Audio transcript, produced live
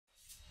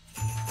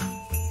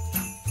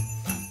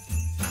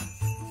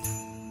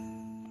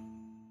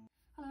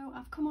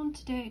on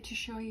today to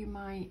show you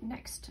my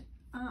next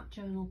art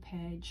journal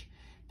page,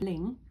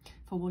 Bling,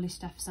 for Woolly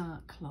Steph's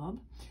Art Club.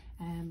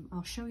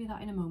 I'll show you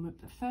that in a moment,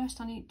 but first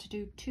I need to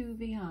do two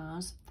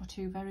VRs for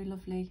two very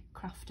lovely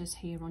crafters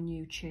here on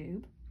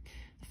YouTube.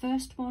 The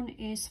first one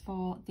is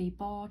for the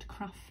Board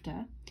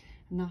Crafter,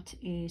 and that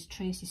is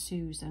Tracy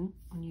Susan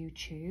on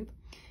YouTube.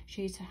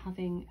 She's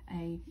having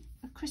a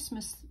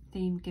Christmas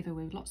themed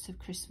giveaway with lots of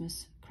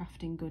Christmas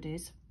crafting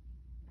goodies.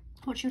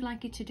 What she'd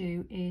like you to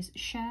do is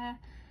share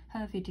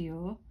her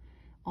video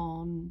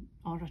on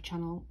her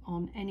channel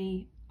on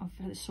any of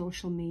her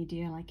social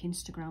media like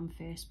Instagram,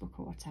 Facebook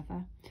or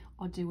whatever,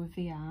 or do a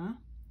VR.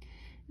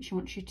 She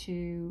wants you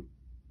to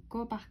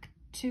go back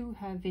to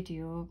her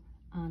video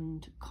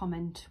and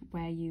comment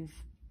where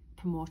you've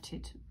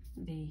promoted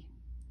the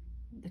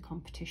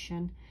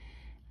competition,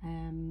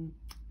 and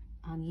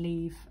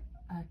leave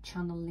a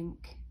channel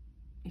link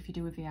if you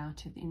do a VR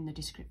in the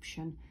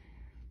description,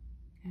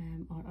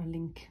 or a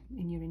link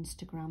in your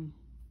Instagram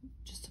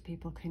just so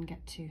people can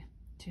get to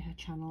her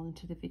channel and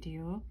to the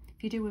video.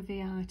 If you do a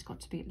VR, it's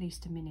got to be at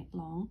least a minute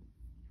long.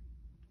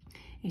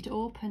 It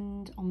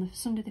opened on the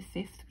Sunday the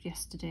 5th,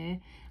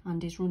 yesterday,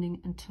 and is running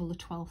until the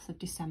 12th of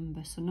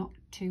December, so not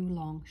too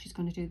long. She's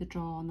going to do the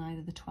draw on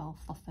either the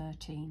 12th or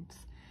 13th.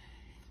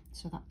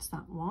 So that's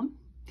that one.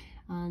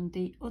 And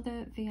the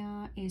other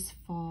VR is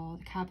for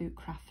the Carboot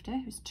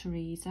crafter, who's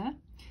Teresa.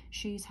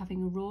 She's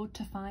having a Road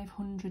to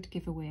 500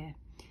 giveaway.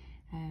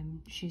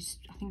 She's,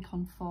 I think,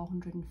 on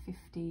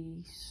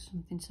 450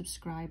 something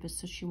subscribers,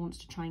 so she wants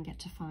to try and get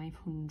to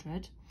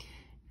 500.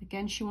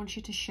 Again, she wants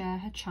you to share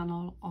her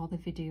channel or the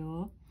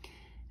video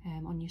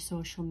on your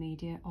social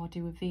media, or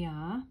do a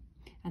VR,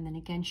 and then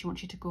again she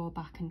wants you to go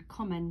back and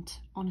comment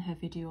on her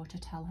video to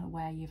tell her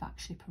where you've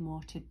actually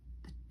promoted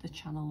the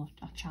channel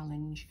or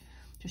challenge,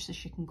 just so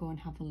she can go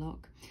and have a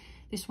look.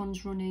 This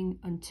one's running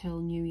until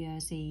New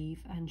Year's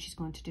Eve, and she's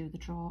going to do the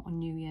draw on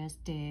New Year's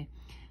Day.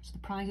 So the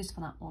prizes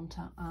for that one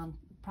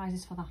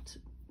prizes for that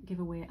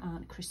giveaway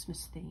aren't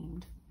Christmas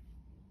themed.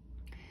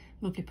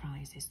 Lovely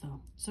prizes though.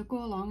 So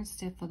go along and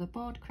stay for the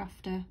Board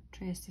Crafter,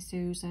 Tracy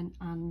Susan,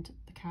 and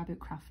the Carboot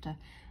Crafter,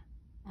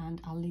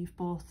 and I'll leave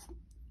both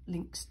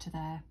links to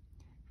their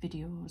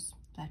videos,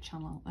 their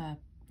channel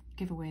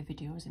giveaway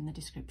videos, in the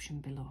description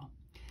below.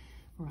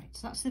 Right,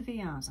 so that's the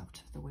VRs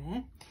out of the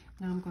way.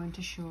 Now I'm going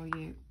to show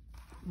you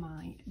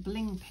my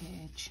Bling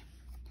page,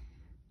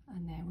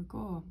 and there we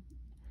go.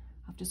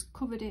 I've just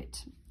covered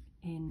it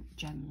in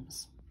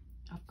gems.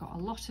 I've got a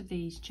lot of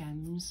these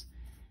gems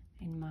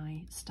in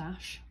my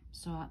stash,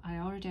 so I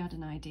already had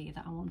an idea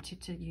that I wanted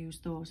to use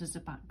those as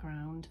a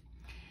background,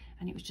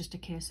 and it was just a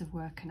case of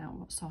working out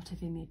what sort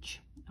of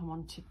image I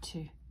wanted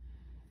to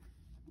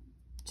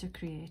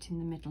create in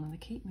the middle, and they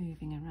keep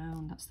moving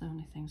around. That's the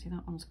only thing. See,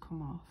 that one's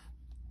come off,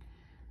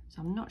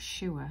 so I'm not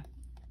sure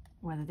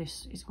whether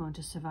this is going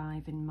to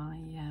survive in my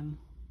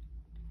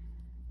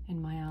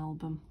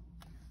album.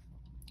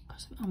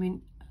 I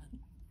mean,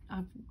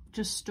 I've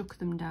just stuck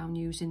them down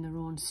using their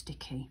own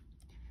sticky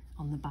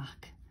on the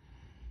back.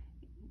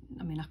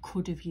 I mean, I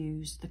could have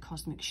used the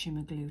Cosmic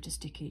Shimmer glue to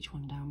stick each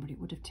one down, but it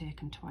would have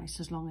taken twice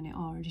as long, and it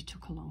already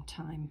took a long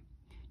time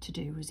to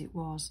do as it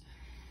was.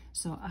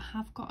 So I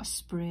have got a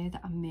spray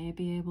that I may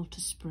be able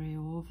to spray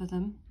over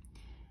them.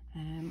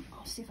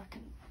 I'll see if I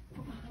can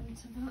put my hand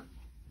to that.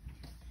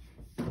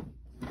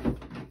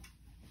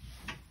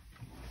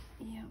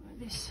 Yeah,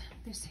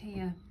 this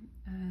here,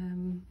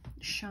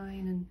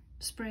 shine and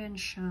spray and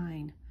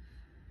shine,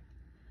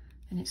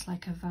 and it's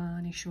like a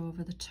varnish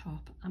over the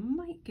top. I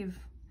might give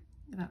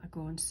that a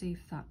go and see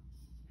if that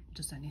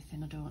does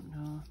anything. I don't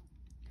know,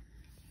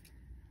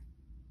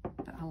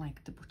 but I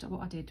like the butter.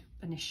 What I did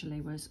initially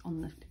was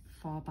on the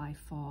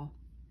 4x4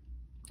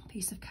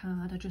 piece of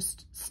card, I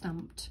just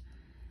stamped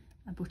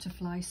a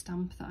butterfly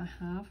stamp that I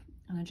have,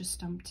 and I just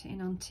stamped it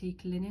in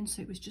antique linen,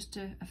 so it was just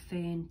a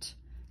faint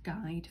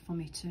guide for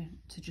me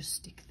to just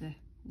stick the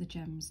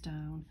gems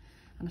down,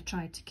 and I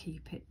tried to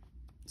keep it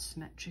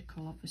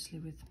symmetrical, obviously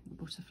with the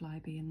butterfly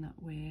being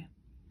that way.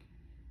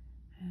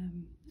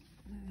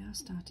 They are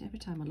starting, every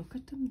time I look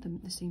at them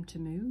they seem to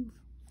move.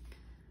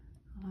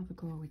 I'll have a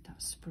go with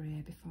that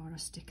spray before I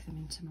stick them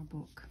into my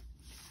book.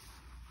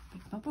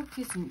 But my book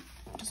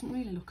doesn't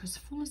really look as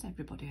full as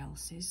everybody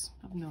else's,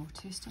 I've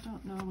noticed. I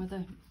don't know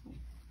whether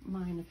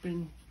mine have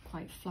been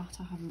quite flat.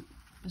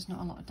 There's not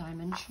a lot of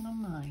dimension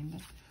on mine,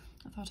 but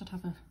I thought I'd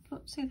have a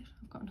look. See,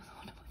 I've got another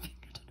one on my finger.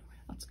 I don't know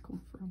where that's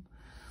come from.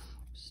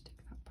 Just stick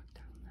that back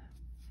down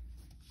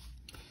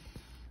there.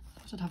 I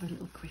thought I'd have a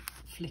little quick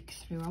flick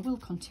through. I will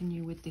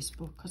continue with this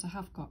book because I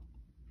have got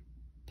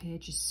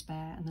pages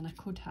spare, and then I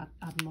could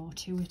add more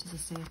to it. As I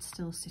say, it's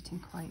still sitting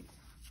quite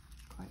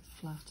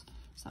flat.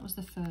 So that was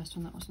the first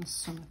one. That was my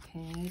summer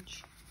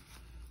page,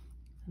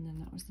 and then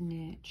that was the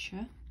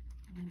nature,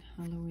 and then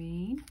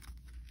Halloween,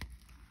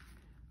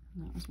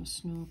 and that was my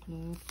snow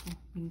globe for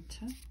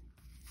winter.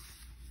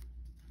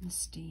 The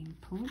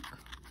steampunk,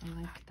 I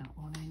like that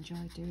one, I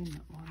enjoy doing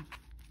that one.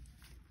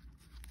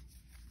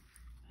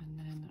 And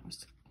then that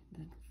was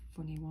the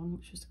funny one,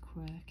 which was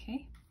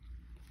quirky.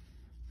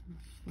 And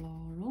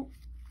floral,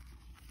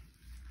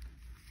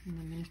 And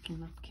then my little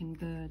napkin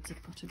birds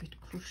have got a bit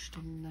crushed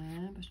in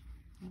there, but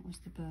that was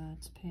the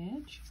birds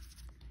page.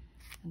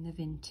 And the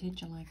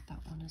vintage, I like that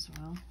one as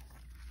well.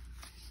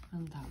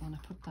 And that one,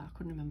 I put that, I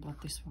couldn't remember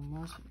what this one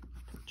was. I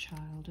put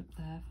child up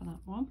there for that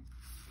one.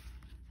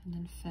 And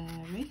then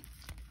fairy,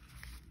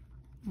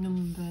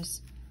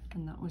 numbers,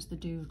 and that was the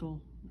doodle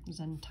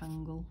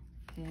Zentangle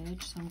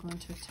page. So I'm going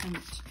to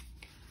attempt,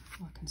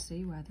 oh, I can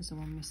see where there's a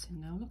one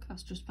missing now. Look,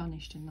 that's just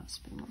vanished in that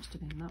spin. Must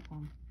have been that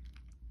one.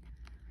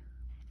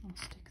 I'll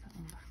stick that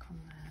one back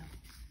on there.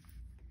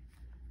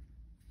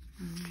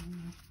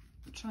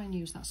 Try and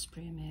use that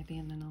spray maybe,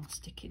 and then I'll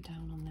stick it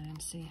down on there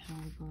and see how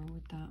we go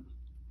with that.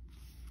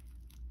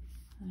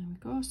 There we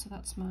go. So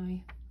that's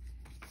my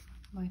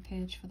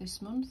page for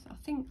this month. I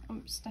think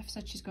Steph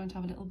said she's going to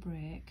have a little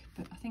break,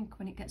 but I think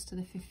when it gets to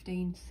the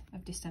 15th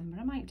of December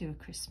I might do a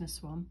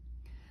Christmas one.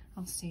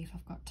 I'll see if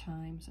I've got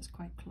time, so it's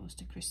quite close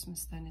to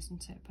Christmas then,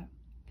 isn't it? But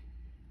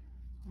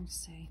we'll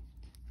see.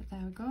 But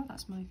there we go,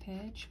 that's my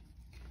page.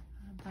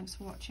 Thanks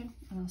for watching,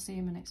 and I'll see you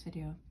in my next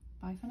video.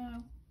 Bye for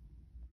now.